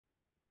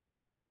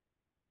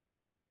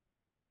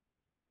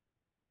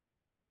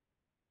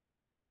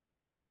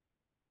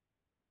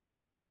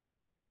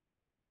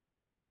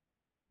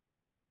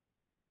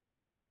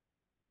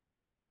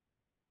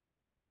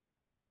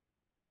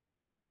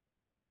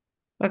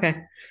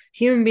Okay.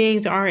 Human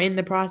beings are in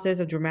the process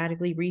of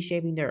dramatically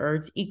reshaping the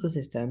Earth's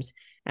ecosystems.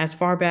 As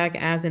far back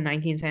as the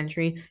 19th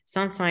century,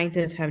 some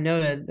scientists have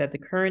noted that the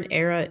current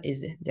era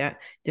is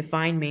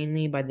defined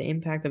mainly by the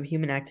impact of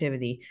human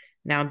activity.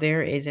 Now,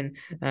 there is an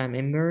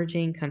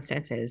emerging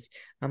consensus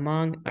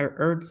among our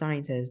Earth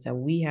scientists that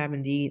we have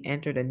indeed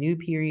entered a new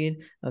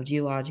period of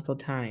geological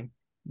time,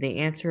 the,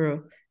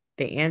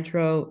 the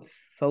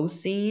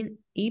Anthropocene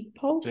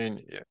epoch.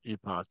 Yeah,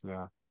 epoch,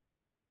 yeah.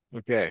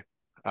 Okay.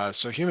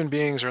 So human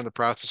beings are in the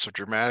process of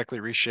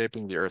dramatically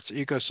reshaping the Earth's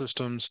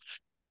ecosystems.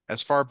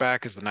 As far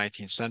back as the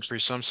 19th century,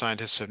 some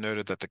scientists have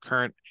noted that the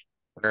current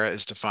era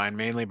is defined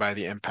mainly by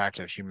the impact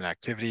of human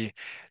activity.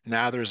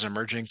 Now there's an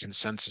emerging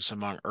consensus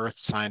among Earth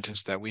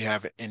scientists that we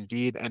have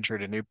indeed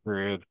entered a new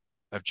period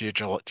of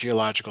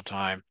geological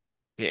time,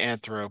 the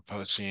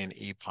Anthropocene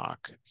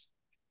epoch.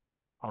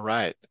 All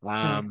right.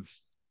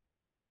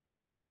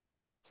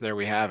 So there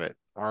we have it.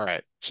 All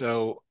right.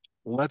 So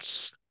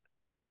let's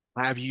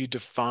have you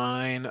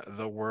define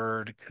the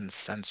word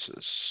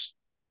consensus.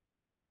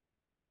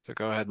 So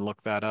go ahead and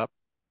look that up,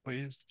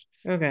 please.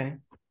 Okay.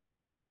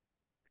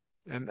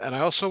 And I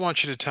also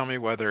want you to tell me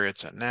whether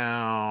it's a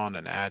noun,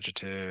 an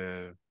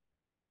adjective,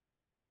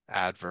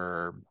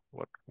 adverb,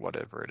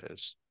 whatever it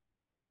is.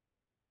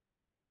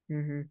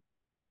 Mm-hmm.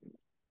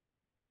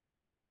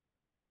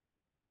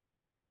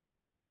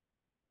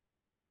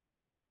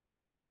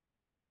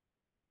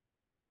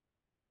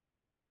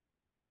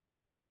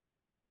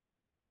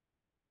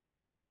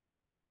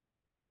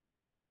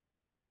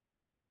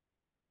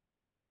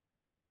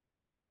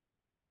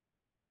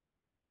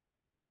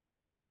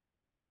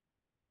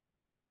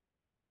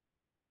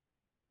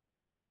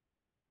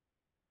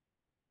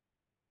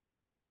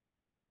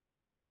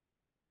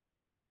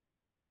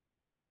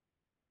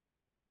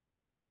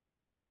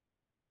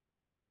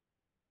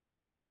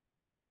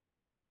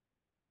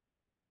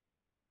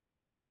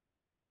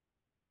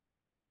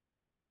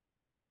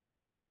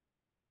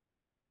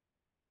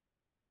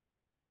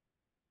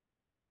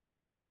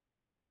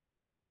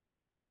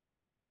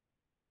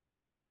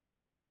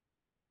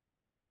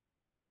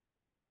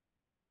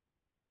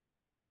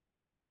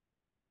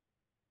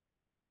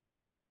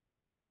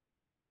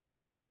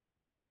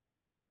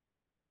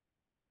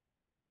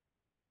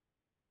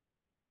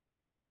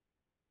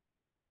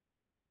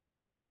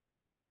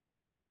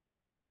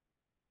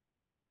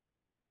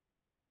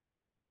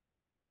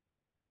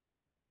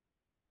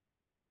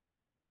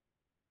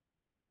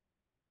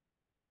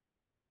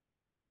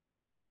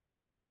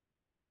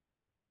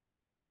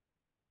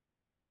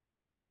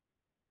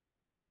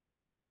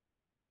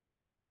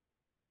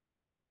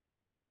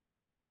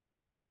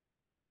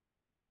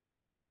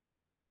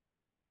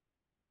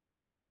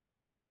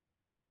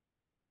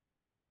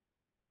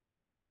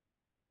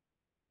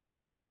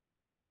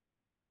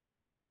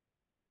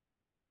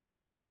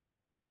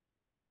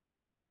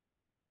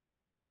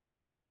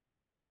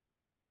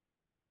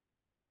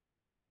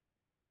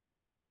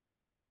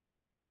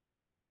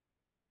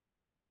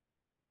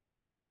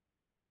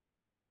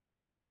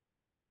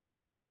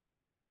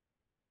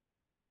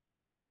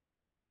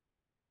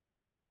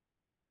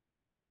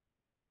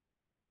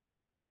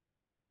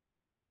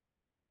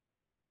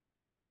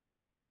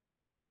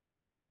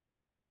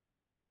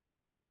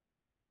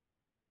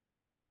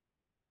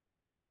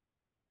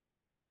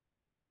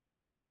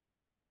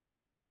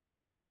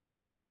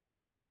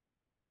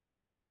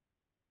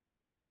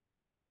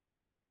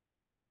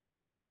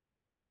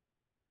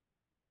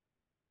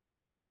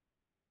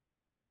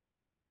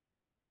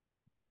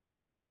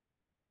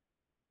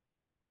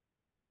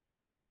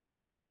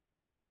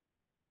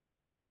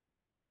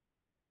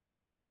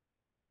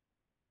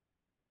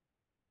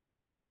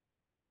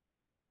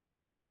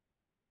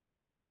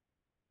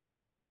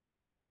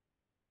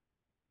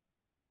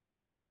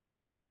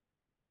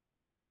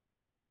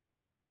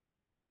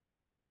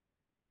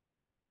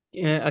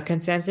 A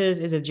consensus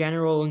is a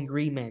general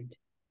agreement.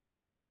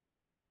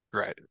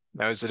 Right.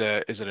 Now, is it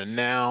a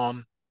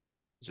noun?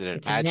 Is it an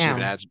It's a adjective?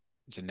 noun.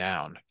 It's a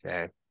noun.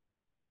 Okay.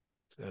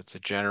 So it's a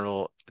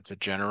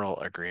general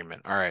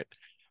agreement. All right.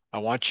 I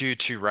want you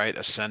to write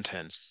a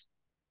sentence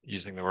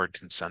using the word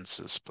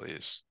consensus,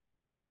 please.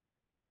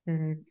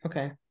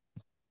 Okay.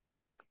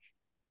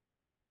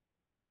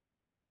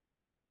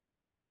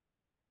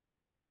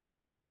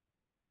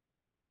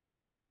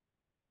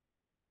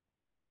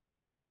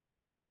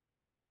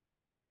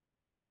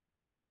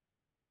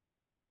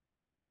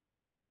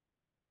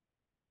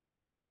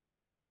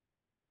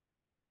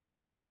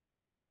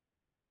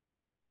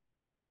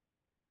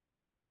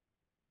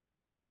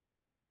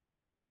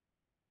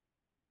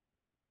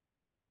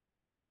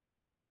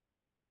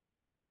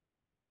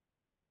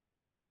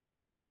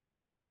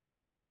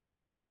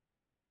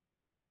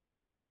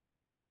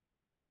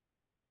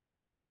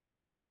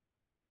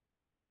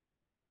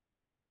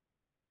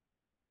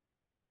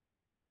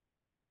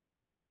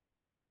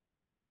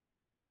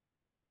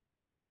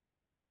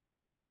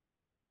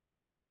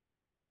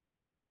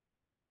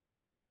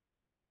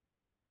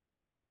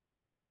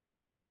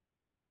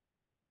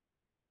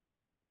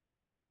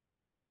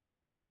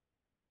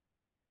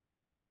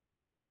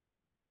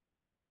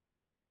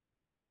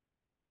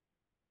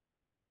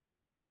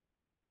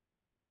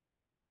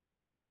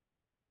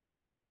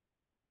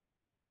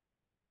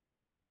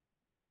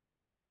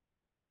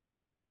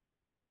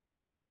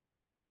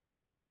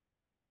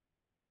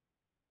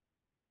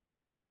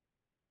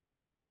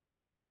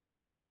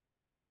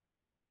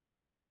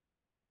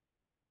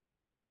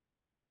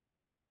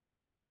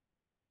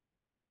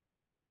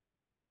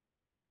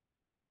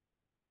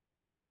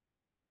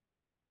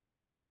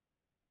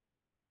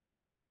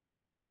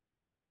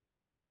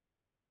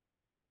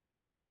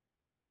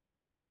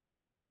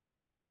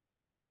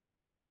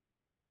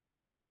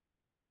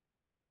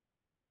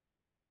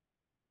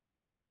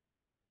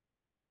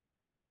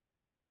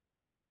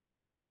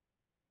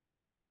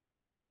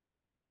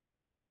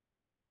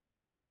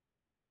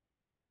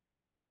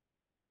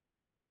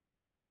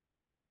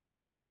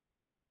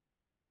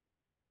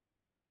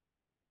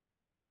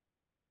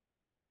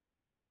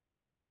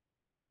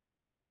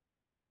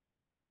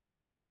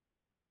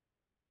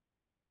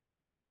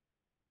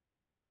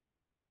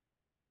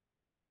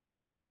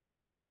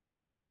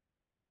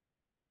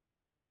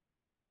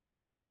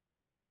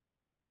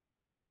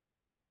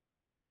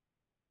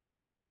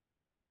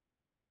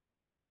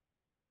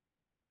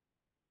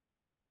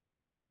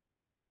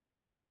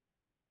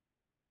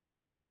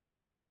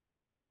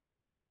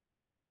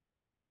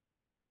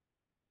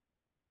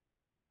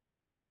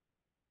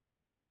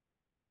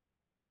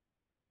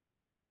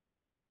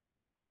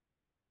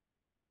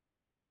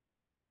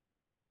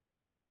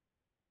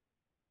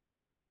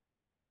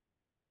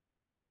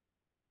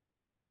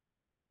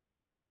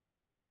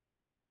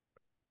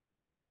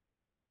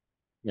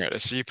 All right, I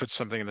see you put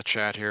something in the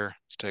chat here.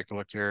 Let's take a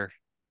look here.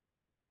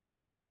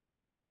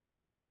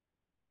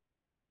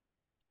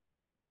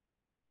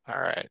 All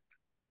right.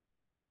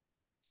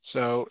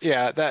 So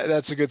yeah,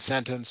 that's a good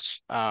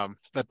sentence.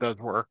 That does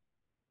work.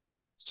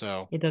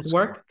 So It does let's go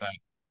work. with that.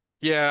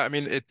 Yeah, I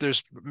mean,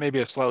 there's maybe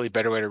a slightly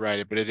better way to write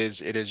it, but it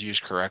is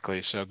used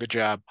correctly. So good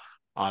job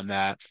on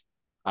that.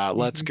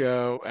 Let's Mhm.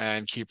 go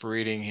and keep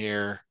reading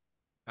here.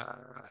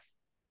 Uh,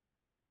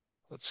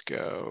 let's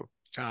go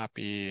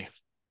copy.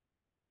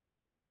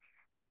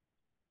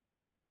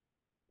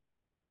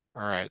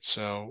 All right,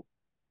 so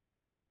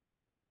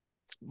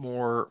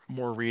more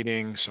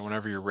reading. So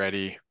whenever you're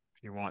ready,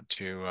 if you want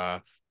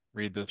to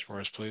read this for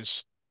us,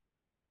 please.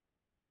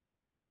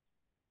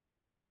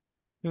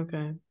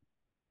 Okay.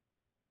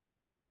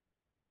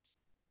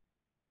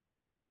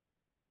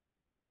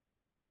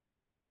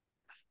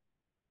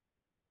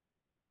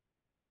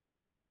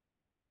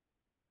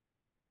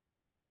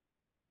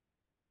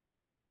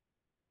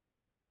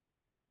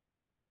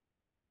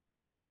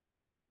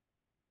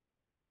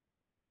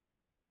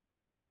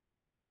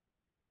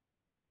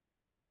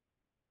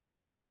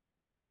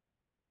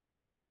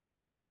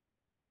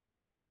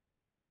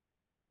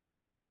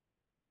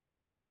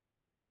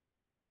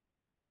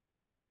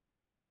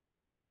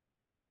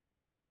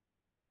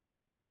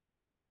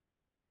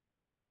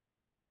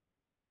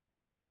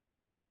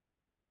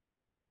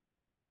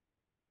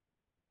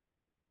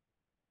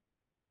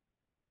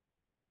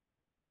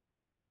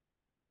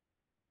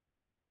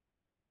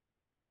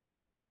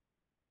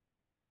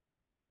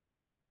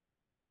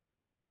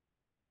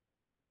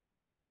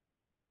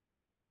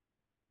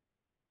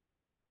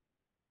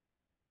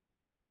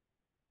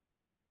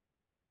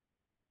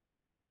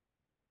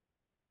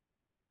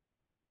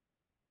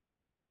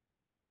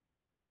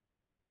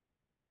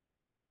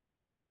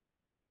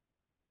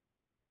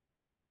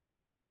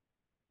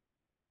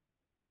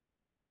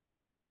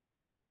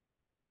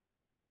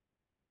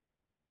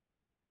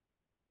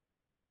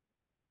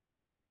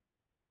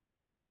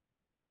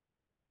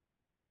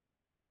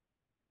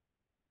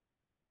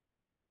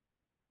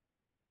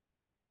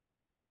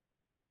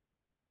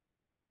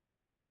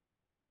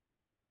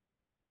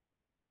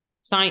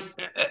 Sci-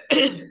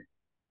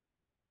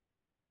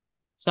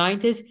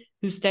 Scientists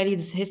who study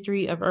the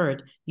history of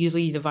Earth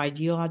usually divide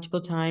geological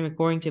time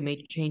according to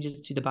major changes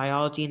to the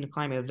biology and the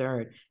climate of the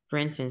Earth. For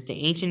instance, the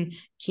ancient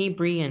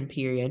Cambrian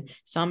period,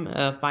 some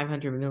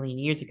 500 million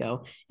years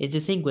ago, is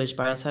distinguished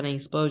by a sudden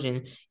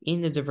explosion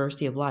in the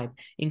diversity of life,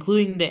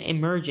 including the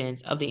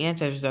emergence of the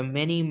ancestors of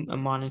many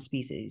modern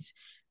species.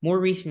 More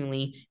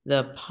recently,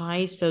 the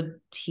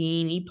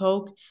Pleistocene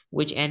epoch,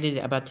 which ended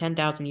about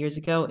 10,000 years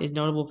ago, is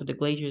notable for the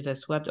glaciers that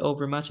swept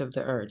over much of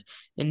the Earth.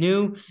 The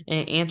new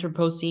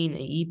Anthropocene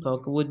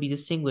epoch would be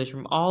distinguished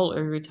from all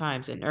earlier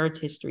times in Earth's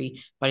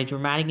history by the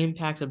dramatic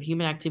impacts of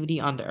human activity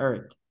on the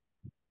Earth.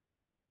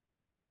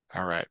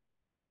 All right.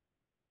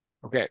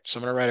 Okay, so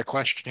I'm gonna write a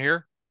question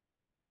here.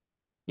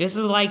 This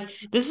is like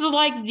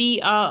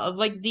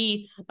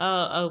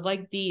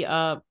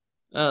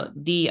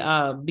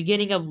the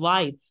beginning of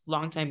life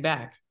long time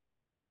back.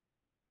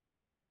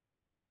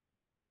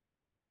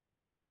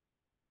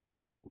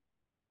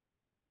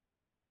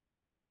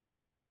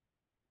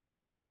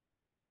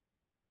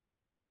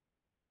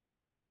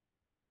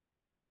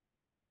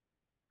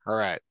 All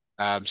right.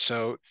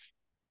 So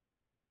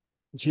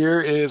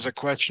here is a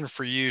question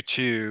for you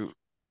to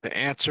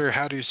answer.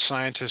 How do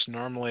scientists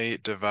normally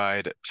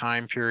divide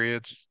time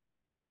periods?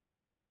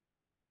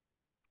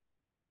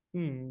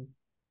 Hmm.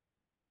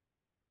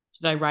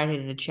 Should I write it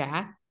in the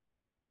chat?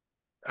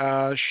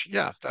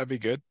 Yeah, that'd be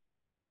good.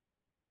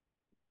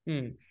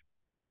 Hmm.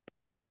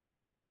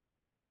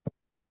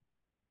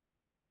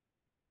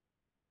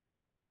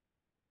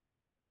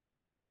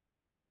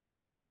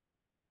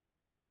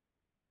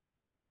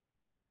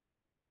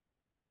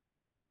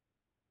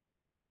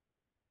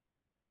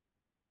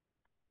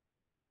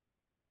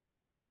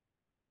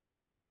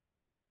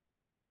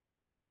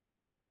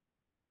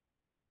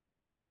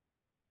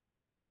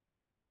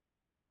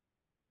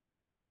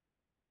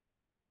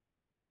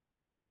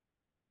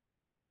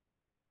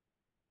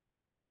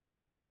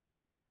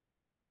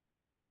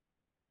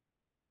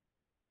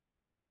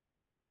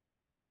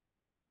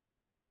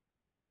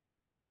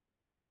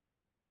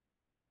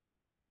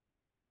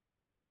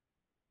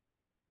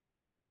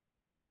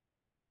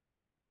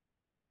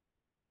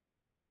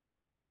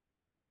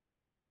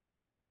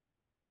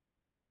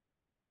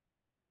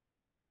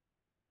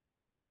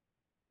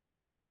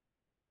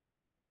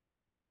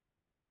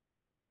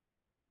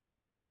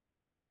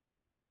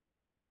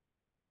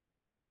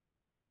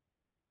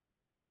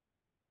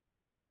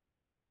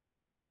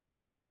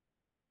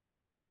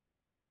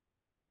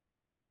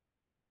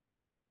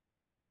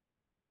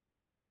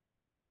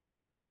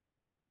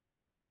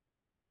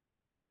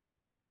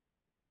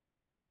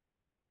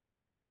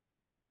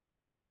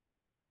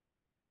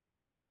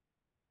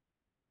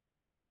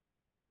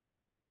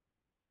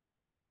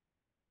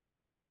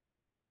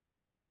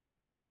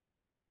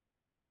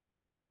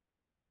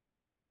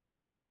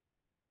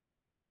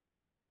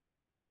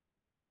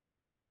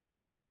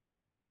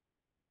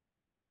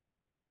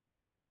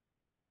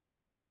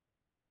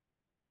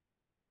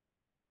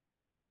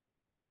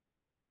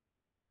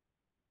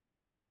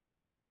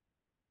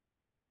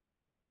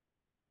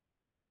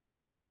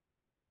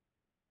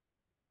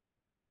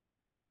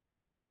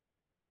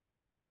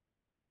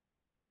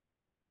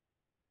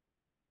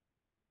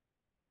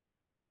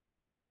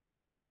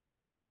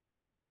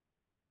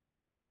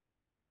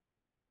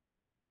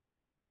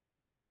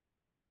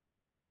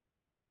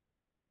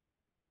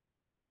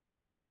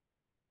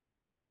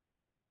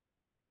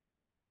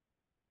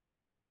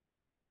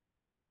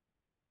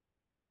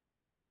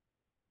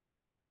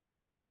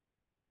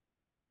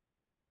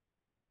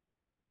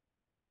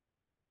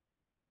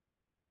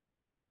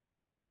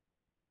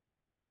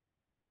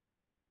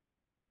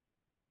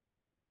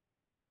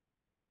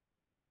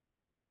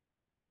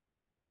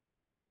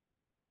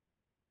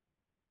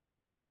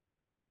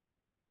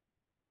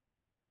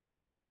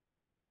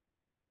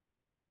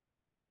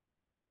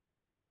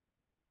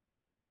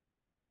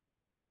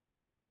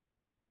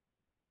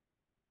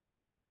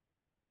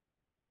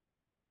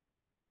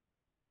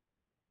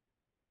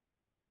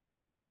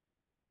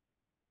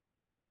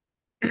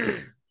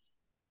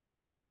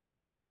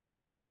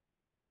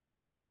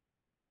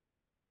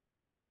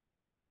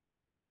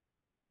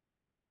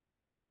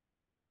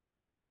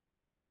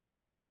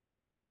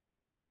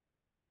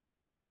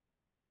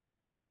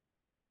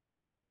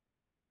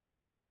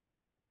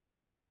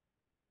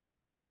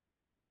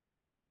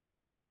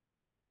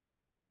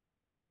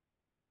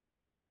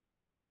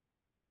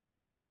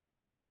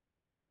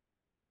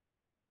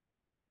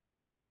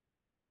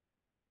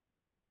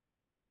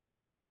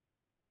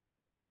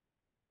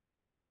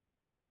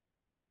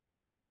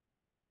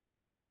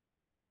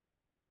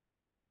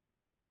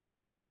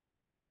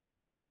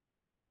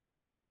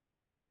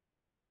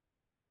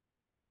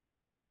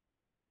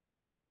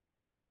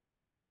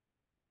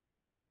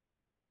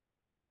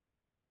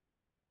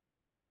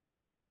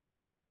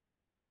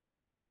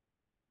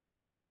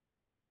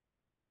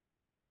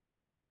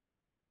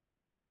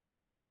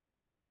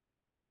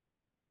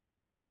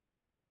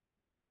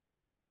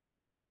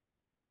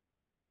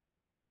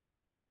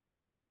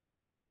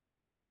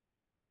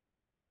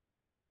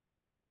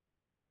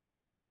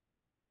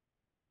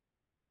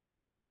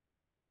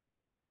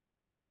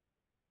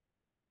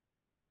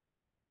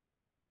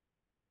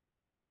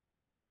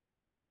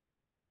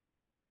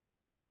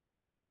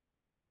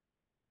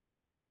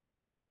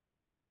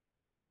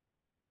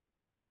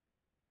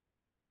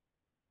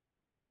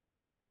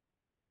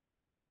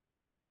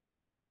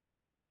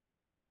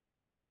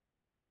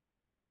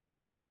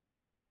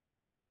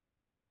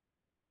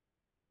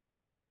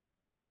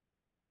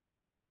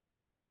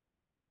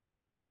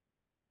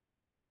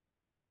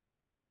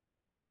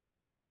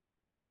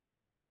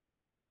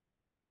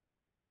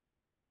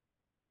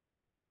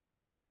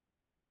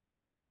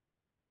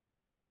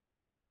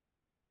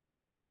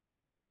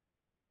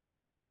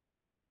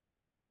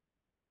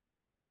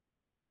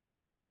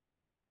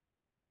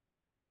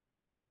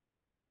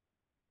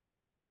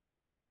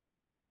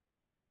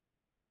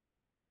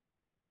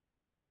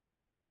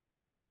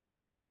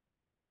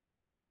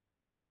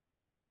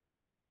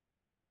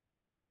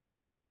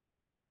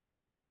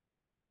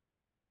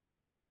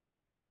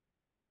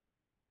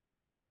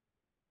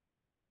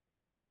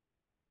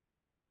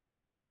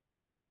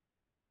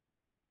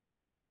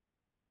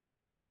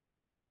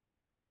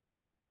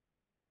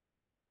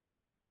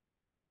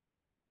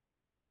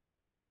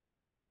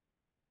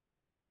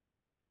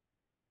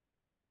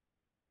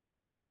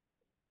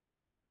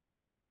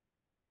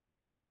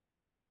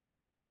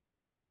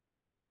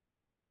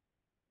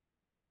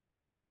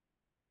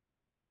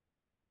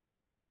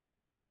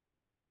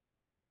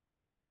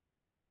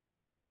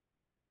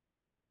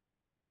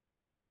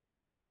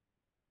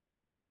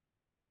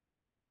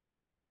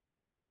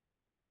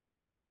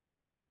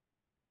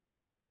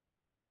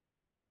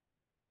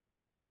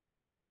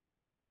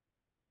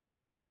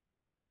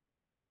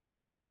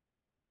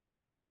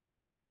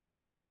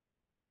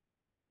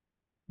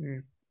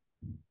 Mm.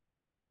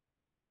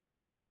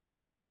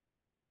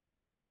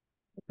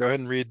 Go ahead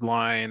and read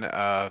line,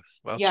 well,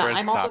 it's Yeah, right at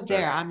I'm the top almost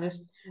there. there. I'm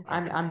just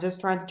I'm Okay. I'm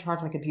just trying to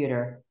charge my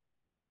computer.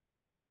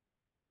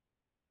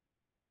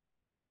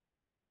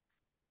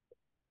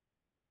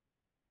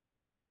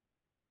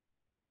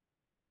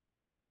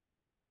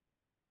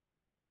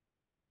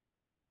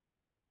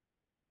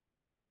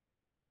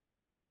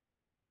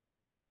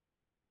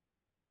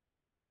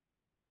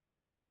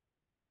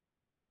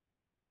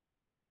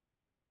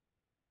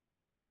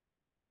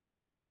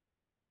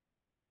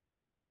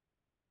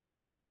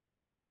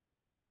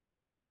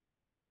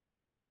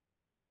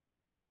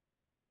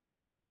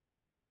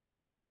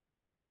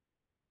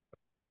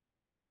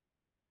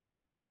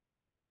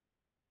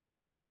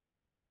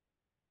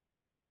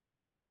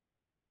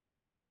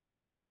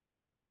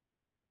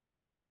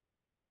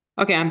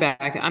 Okay, I'm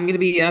back.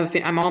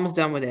 I'm almost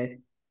done with it.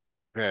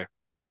 Okay.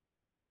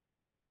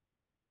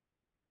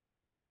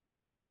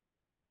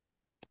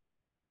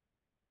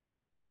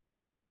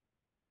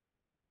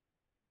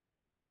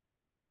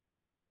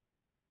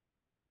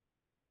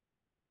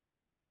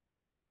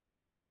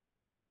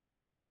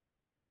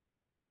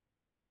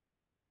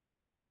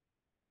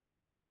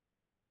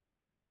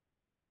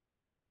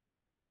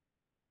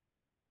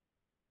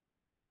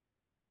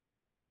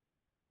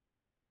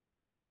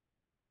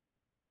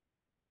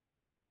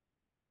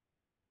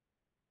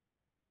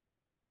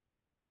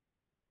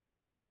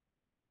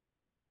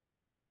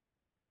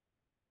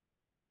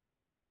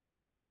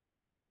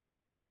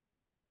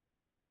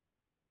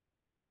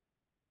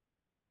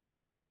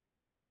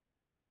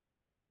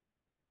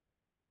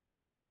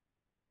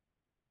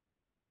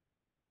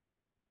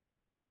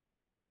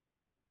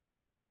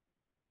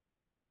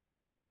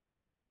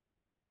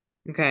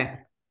 Okay.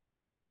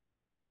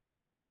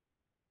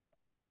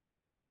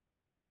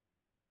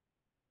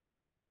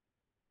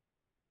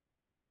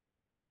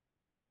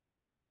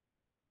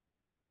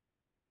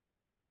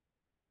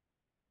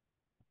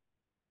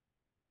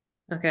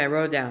 Okay, I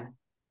wrote it down.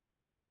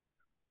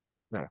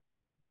 Yeah.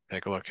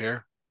 Take a look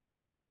here.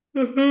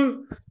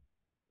 Mm-hmm.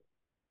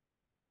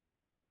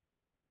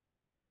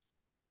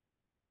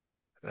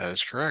 That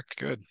is correct.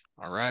 Good.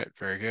 All right.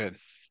 Very good.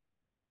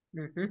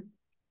 Mm-hmm.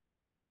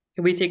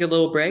 Can we take a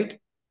little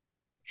break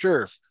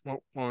Sure.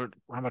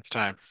 How much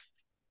time?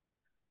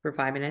 for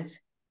 5 minutes?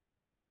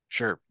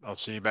 Sure. I'll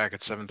see you back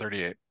at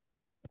 7:38.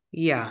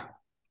 Yeah.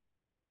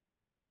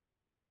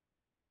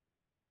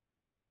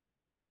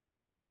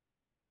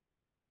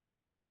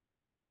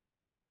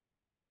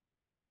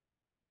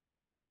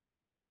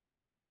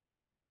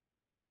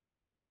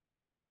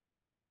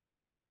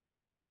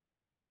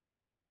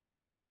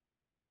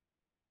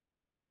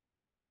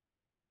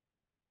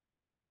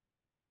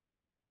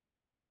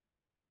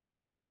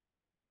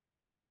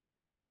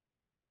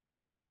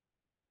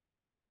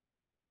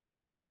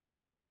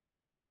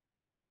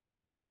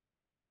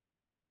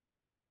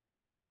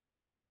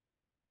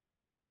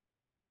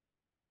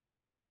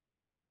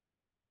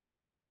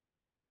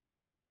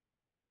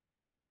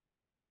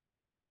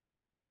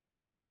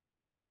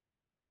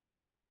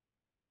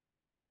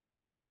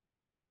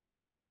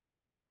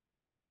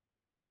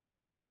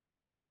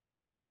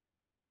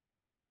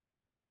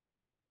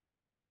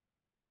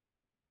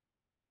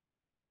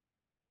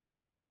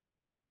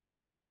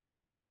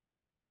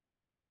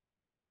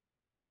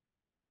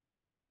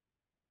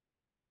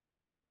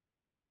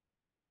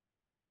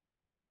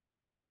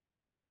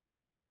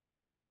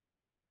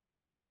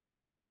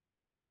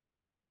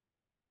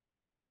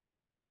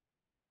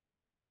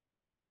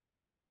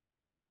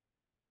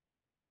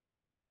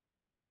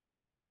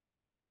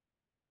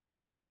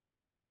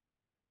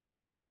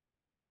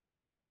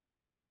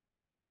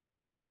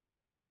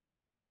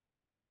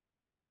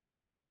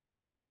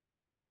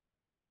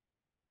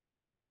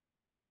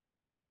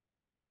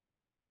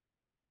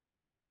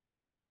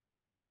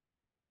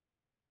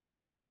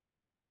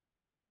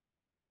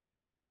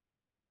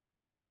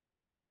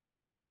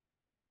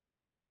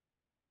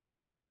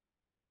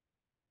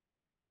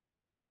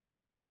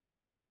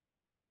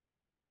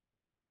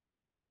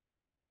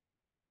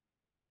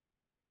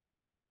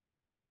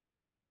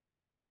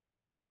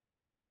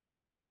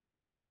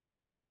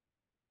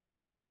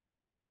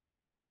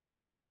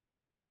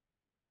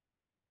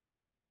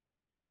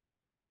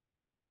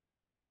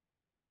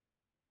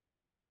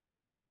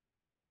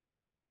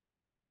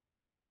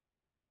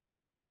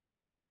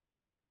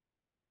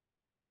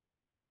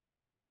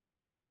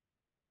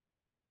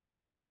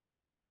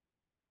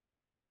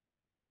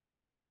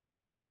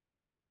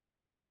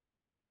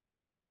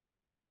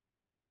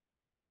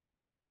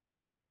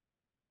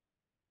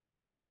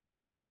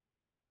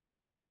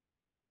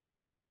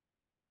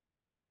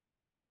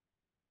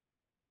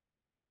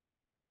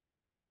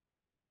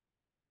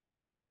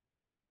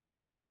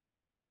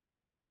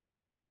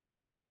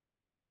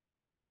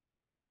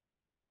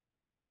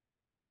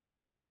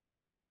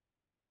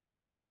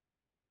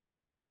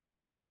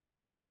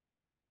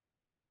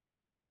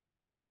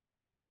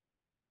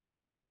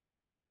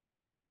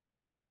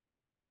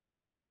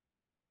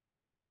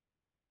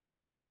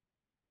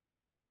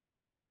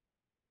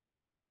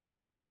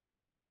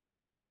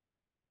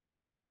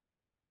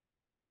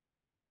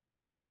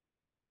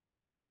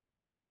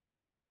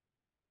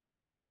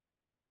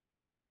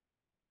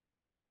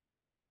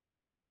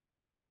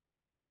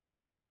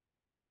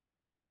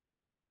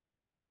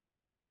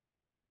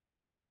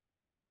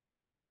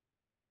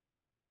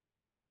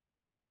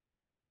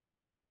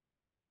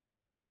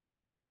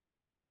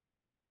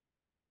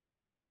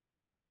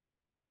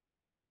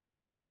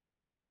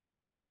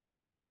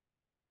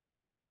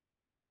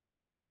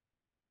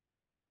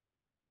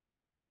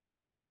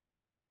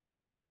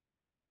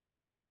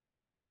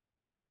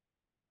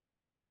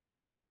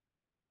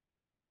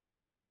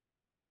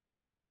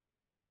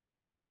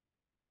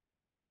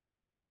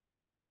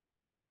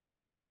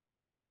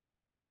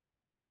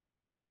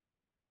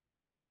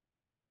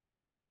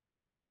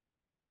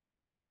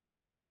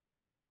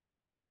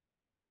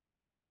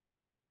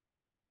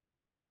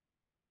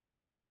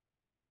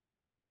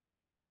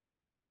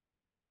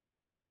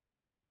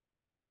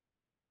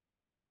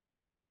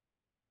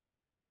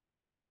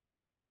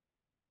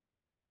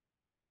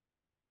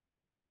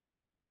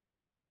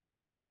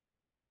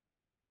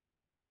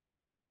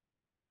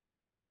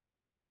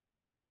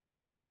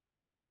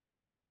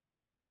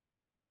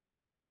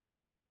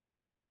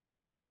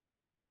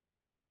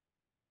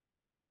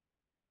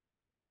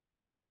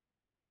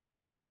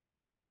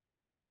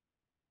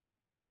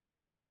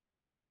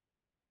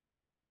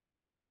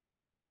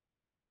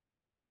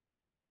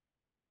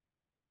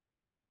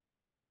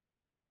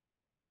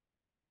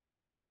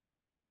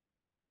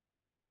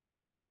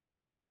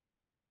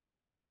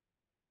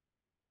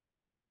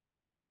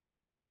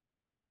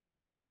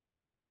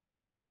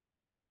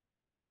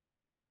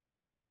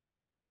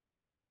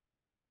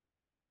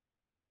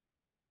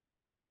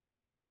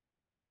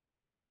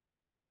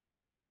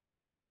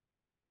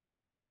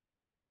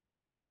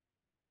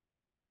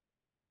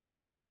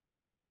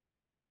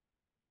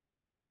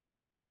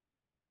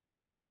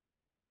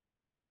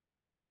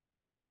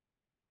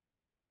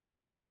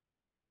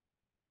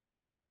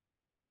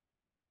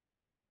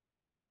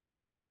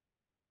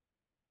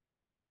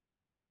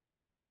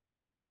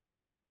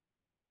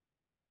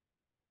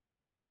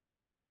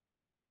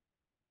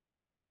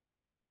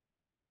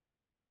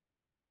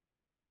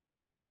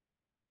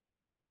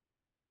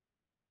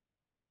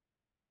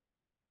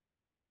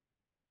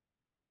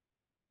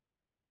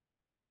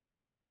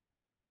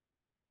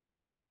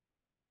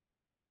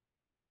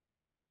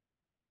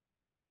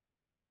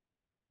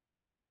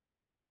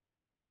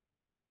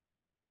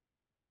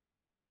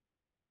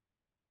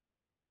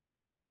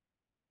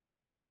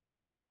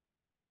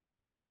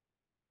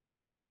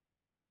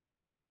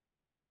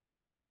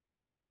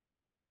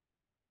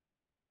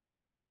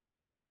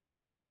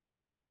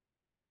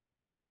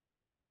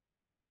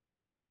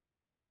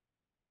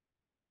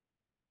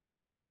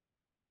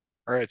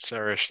 All right,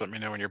 Sourish, let me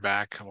know when you're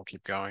back and we'll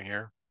keep going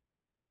here.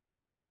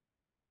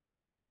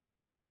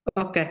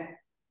 Okay.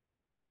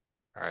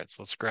 All right,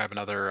 so let's grab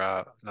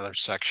another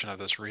section of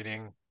this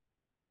reading.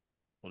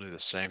 We'll do the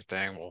same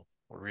thing. We'll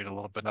read a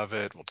little bit of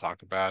it. We'll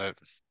talk about it.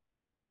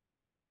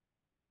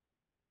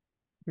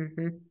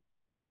 Hmm.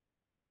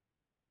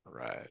 All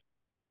right.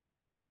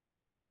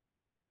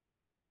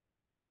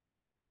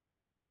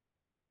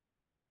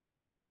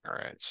 All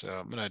right, so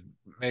I'm gonna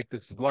make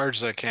this as large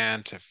as I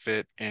can to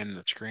fit in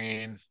the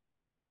screen.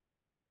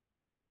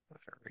 There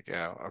we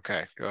go.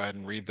 Okay, go ahead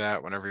and read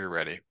that whenever you're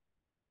ready.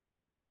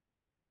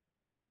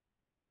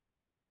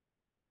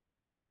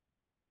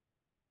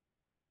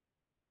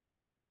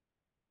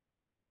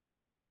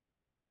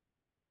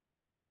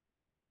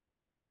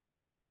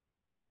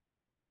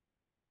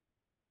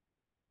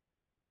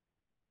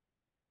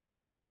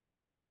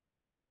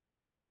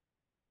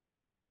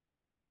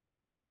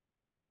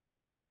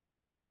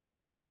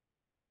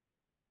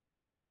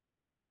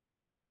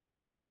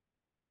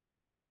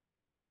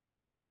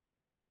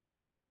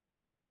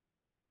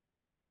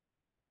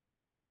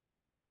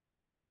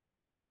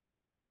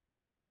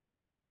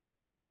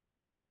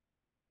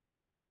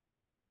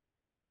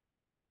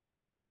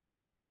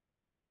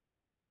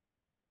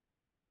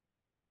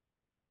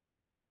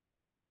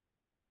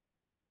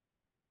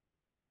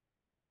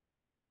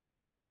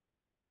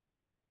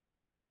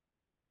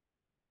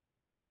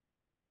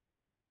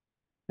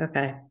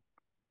 Okay.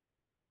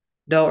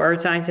 Though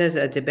earth scientists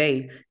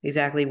debate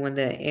exactly when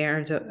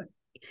the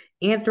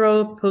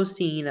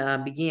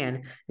Anthropocene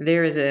began,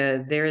 there is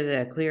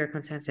a clear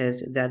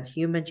consensus that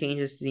human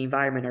changes to the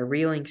environment are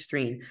real and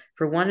extreme.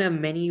 For one of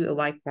many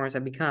life forms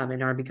have become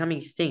and are becoming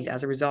extinct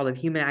as a result of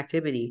human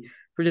activity.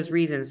 For this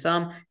reason,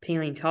 some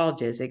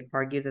paleontologists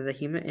argue that the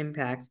human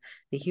impacts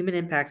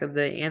of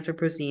the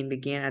Anthropocene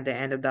began at the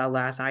end of the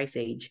last ice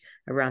age,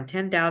 around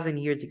 10,000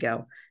 years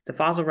ago. The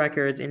fossil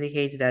records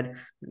indicates that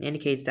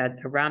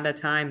around that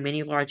time,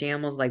 many large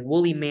animals like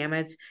woolly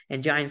mammoths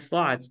and giant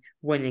sloths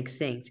went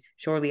extinct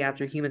shortly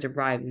after humans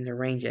arrived in their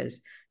ranges.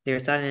 Their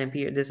sudden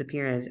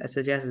disappearance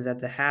suggests that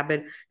the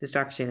habit,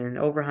 destruction, and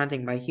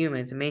overhunting by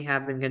humans may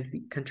have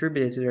been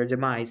contributed to their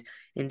demise.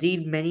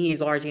 Indeed, many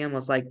large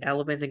animals like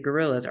elephants and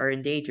gorillas are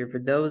endangered for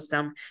those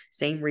some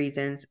same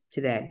reasons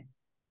today.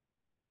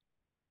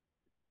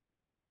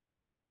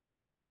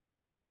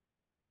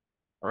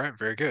 All right,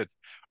 very good.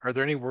 Are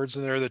there any words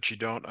in there that you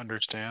don't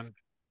understand?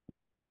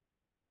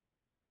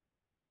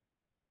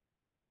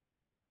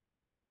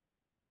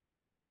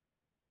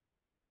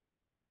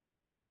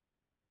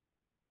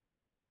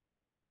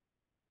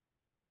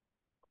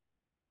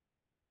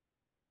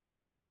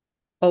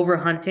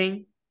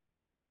 Overhunting,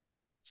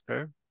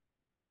 Okay.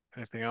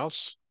 Anything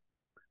else?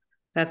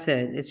 that's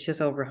it. It's just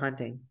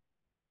overhunting.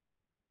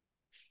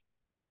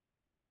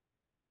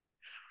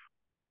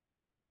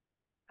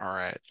 All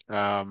right.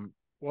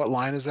 What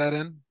line is that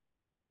in?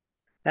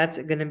 That's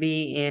going to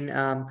be in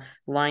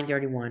line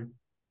 31.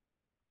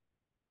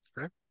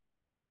 Okay.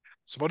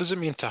 So what does it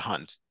mean to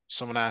hunt?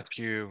 Someone asks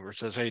you or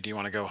says, "Hey, do you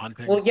want to go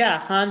hunting?" Well, yeah,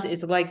 hunt.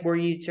 It's like where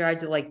you try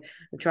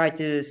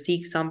to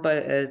seek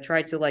somebody,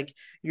 try to like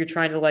you're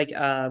trying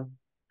to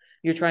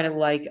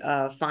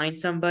find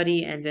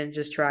somebody and then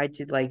just try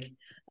to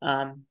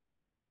um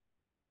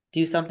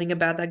do something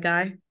about that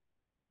guy.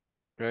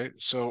 Okay.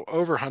 So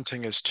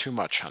overhunting is too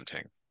much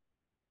hunting.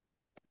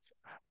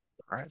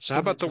 All right. So how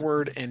Too about much the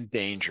word hunting.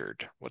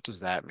 endangered? What does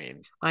that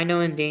mean? I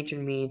know endangered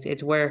means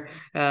it's where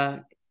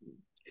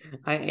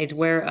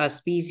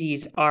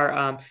species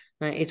are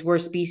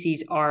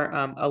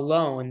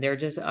alone. They're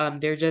just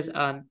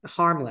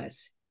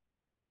harmless.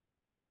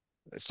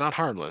 It's not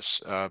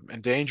harmless.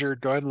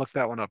 Endangered. Go ahead and look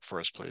that one up for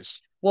us, please.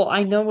 Well,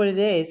 I know what it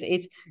is.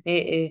 It's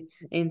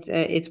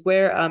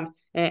where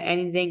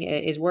anything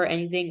is where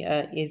anything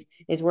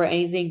is where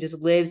anything just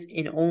lives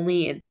in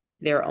only in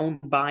their own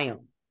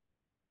biome.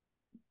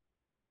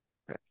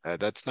 Okay.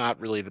 That's not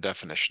really the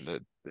definition.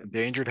 The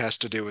endangered has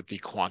to do with the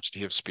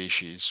quantity of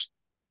species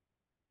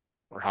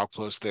or how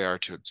close they are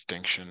to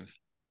extinction.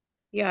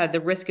 Yeah, the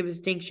risk of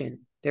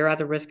extinction. They're at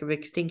the risk of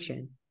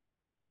extinction.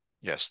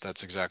 Yes,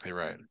 that's exactly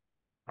right.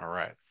 All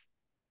right.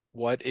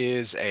 What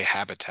is a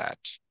habitat?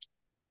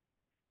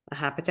 A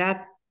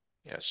habitat?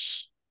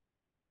 Yes.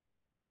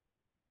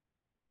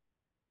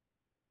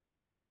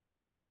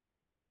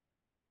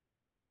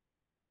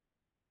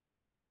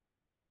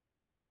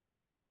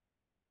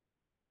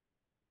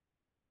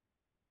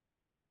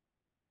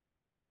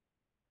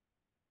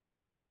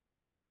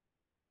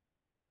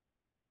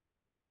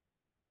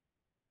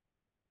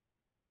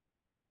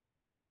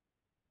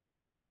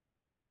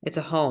 It's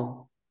a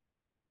home.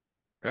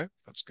 Okay,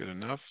 that's good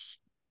enough.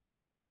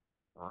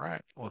 All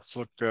right, let's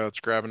look. Let's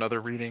grab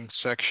another reading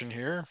section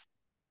here.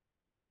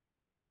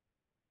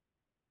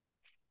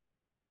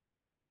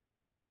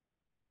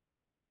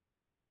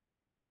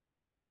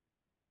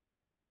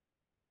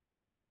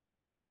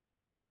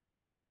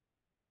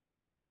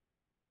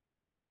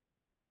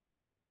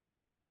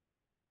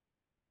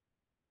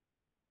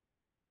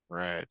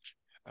 Right,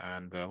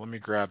 and let me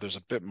grab. There's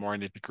a bit more I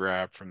need to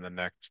grab from the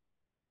next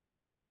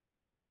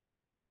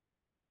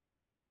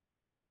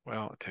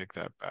Well, take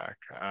that back.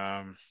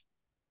 All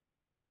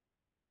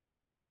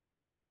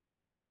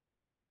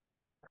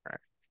right.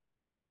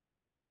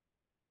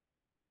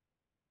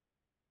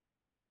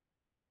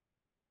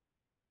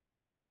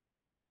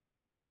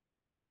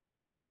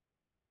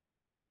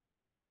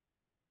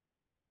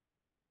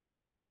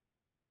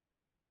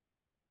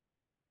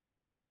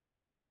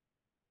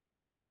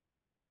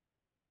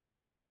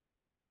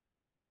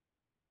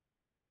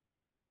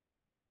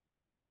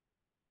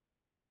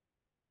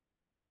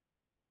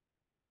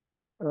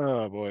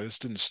 Oh boy, this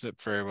didn't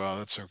snip very well.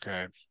 That's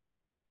okay.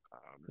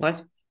 Um,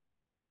 What?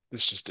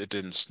 it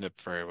didn't snip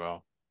very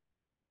well.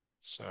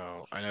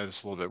 So I know this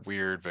is a little bit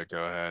weird, but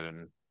go ahead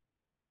and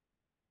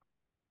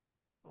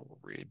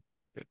we'll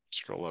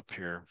scroll up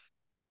here.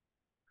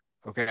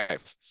 Okay,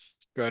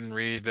 go ahead and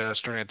read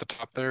starting at the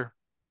top there.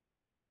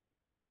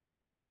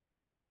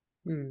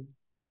 Hmm.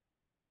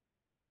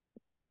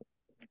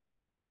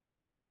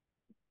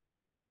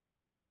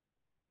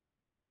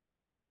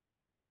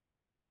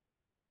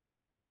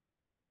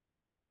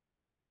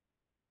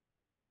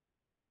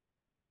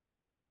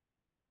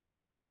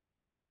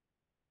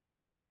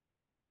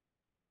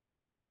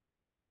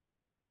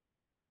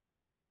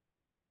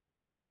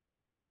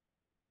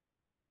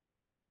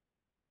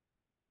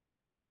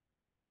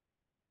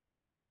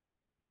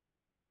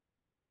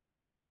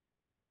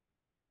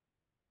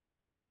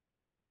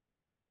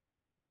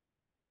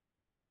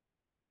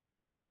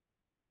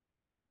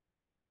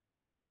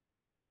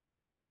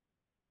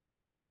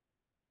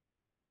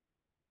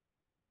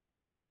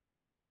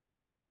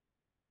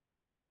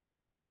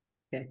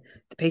 Okay.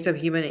 The pace of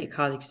human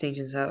caused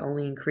extinctions has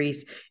only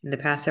increased in the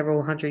past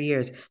several hundred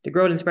years. The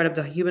growth and spread of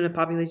the human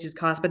population is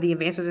caused by the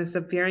advances in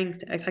severing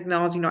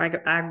technology in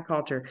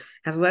agriculture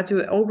has led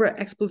to over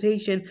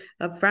exploitation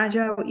of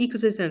fragile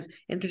ecosystems,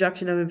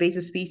 introduction of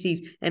invasive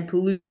species, and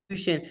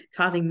pollution,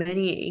 causing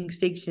many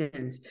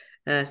extinctions.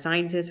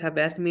 Scientists have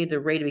estimated the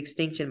rate of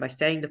extinction by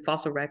studying the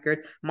fossil record,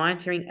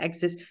 monitoring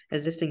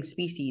existing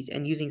species,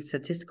 and using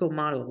statistical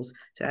models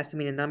to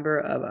estimate the number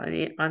of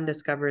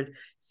undiscovered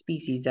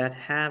species that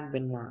have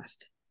been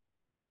lost.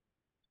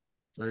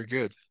 Very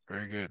good,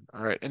 very good.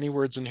 All right, any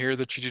words in here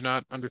that you do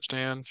not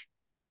understand?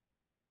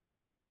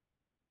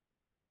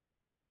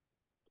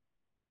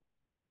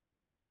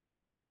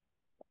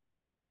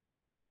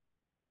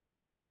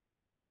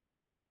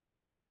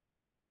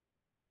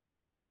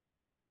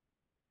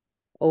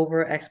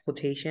 Over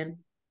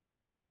exploitation.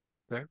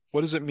 Okay.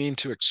 What does it mean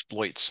to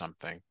exploit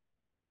something?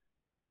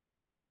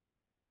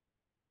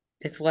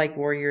 It's like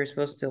where you're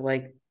supposed to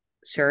like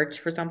search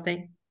for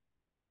something.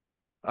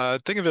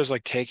 Think of it as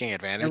like taking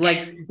And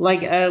advantage.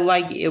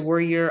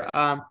 where you're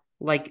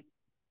like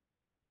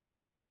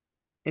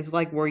it's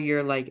like where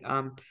you're like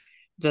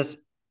just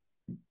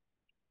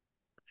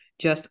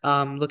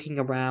looking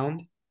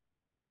around.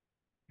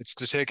 It's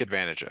to take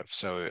advantage of.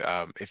 So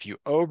if you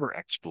over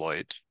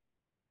exploit,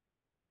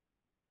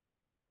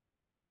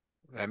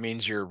 that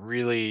means you're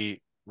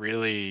really,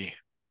 really,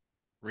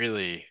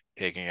 really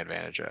taking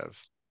advantage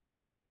of.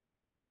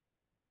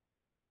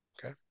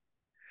 Okay.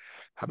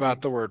 How about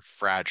Okay. the word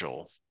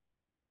fragile?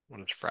 What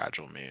does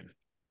fragile mean?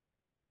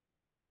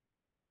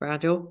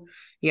 Fragile.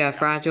 Yeah, Yeah.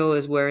 fragile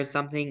is where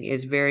something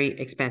is very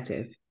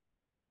expensive.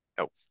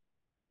 Oh,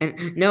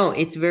 And no,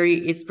 it's very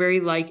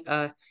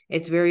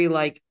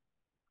like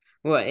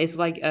well, it's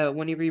like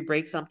whenever you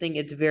break something,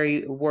 it's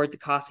very worth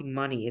costing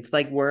money. It's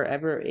like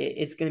wherever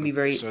it's going to so be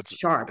very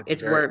sharp. it's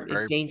It's very, where it's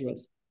very,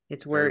 dangerous.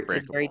 It's very where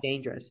it's very breakable.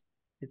 dangerous.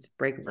 It's Very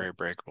breakable.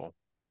 breakable.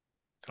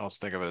 You can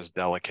also think of it as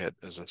delicate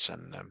as a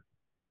synonym.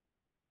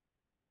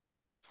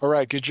 All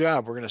right, good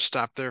job. We're going to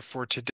stop there for today.